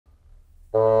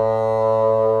Welcome,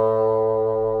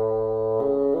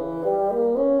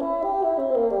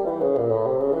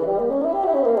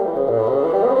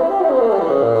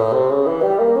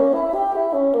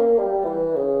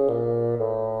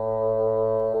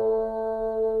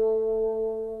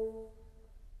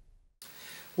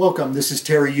 this is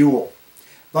Terry Ewell.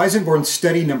 Weissenborn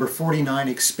study number 49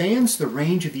 expands the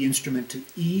range of the instrument to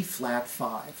E flat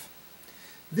 5.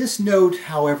 This note,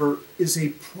 however, is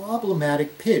a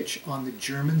problematic pitch on the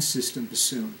German system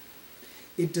bassoon.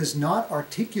 It does not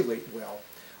articulate well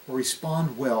or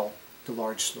respond well to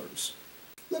large slurs.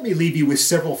 Let me leave you with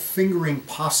several fingering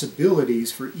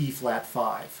possibilities for E flat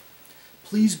 5.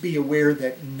 Please be aware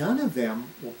that none of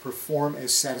them will perform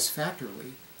as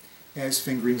satisfactorily as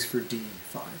fingerings for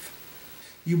D5.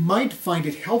 You might find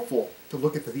it helpful to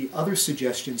look at the other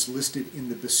suggestions listed in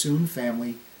the bassoon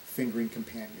family fingering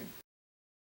companion.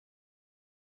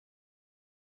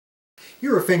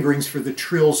 Here are fingerings for the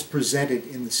trills presented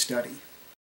in the study.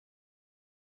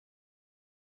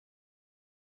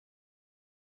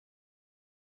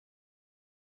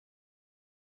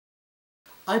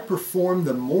 I perform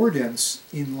the mordents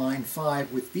in line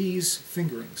 5 with these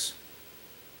fingerings.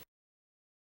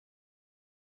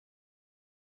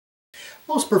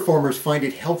 Most performers find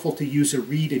it helpful to use a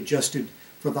reed adjusted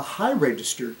for the high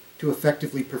register to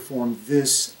effectively perform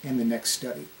this and the next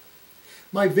study.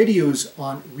 My videos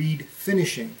on reed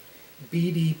finishing,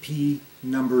 BDP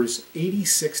numbers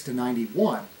 86 to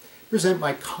 91, present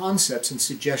my concepts and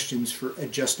suggestions for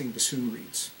adjusting bassoon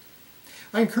reeds.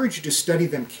 I encourage you to study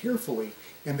them carefully,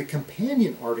 and the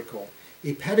companion article,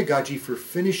 A Pedagogy for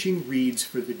Finishing Reeds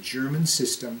for the German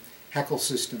System, Heckel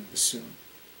System Bassoon.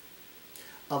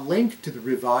 A link to the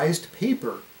revised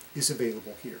paper is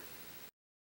available here.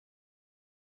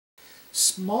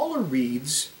 Smaller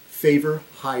reeds favor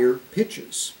higher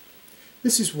pitches.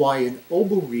 This is why an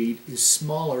oboe reed is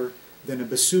smaller than a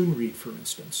bassoon reed, for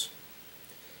instance.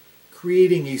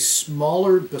 Creating a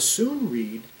smaller bassoon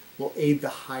reed will aid the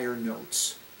higher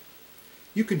notes.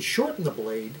 You can shorten the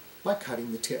blade by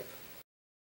cutting the tip.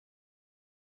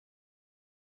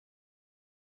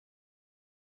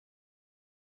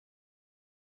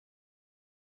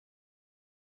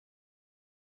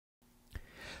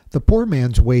 The poor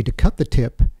man's way to cut the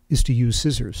tip is to use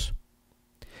scissors.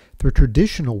 The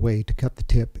traditional way to cut the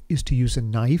tip is to use a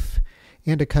knife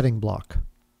and a cutting block.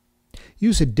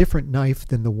 Use a different knife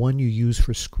than the one you use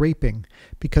for scraping,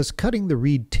 because cutting the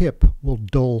reed tip will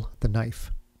dull the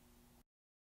knife.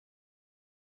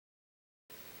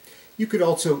 You could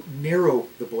also narrow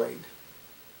the blade.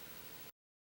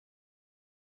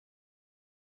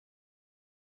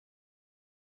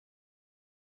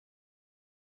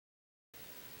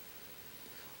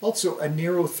 Also, a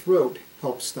narrow throat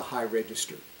helps the high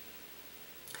register.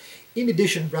 In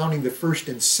addition, rounding the first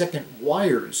and second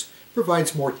wires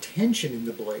provides more tension in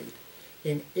the blade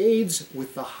and aids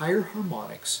with the higher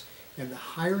harmonics and the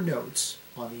higher notes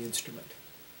on the instrument.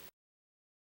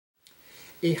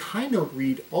 A high note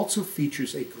reed also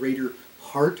features a greater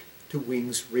heart to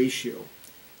wings ratio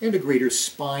and a greater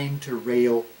spine to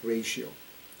rail ratio.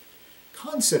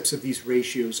 Concepts of these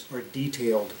ratios are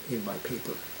detailed in my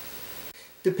paper.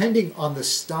 Depending on the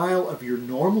style of your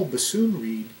normal bassoon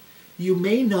reed, you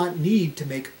may not need to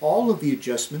make all of the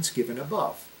adjustments given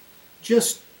above.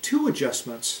 Just 2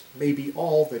 adjustments may be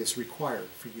all that is required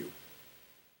for you.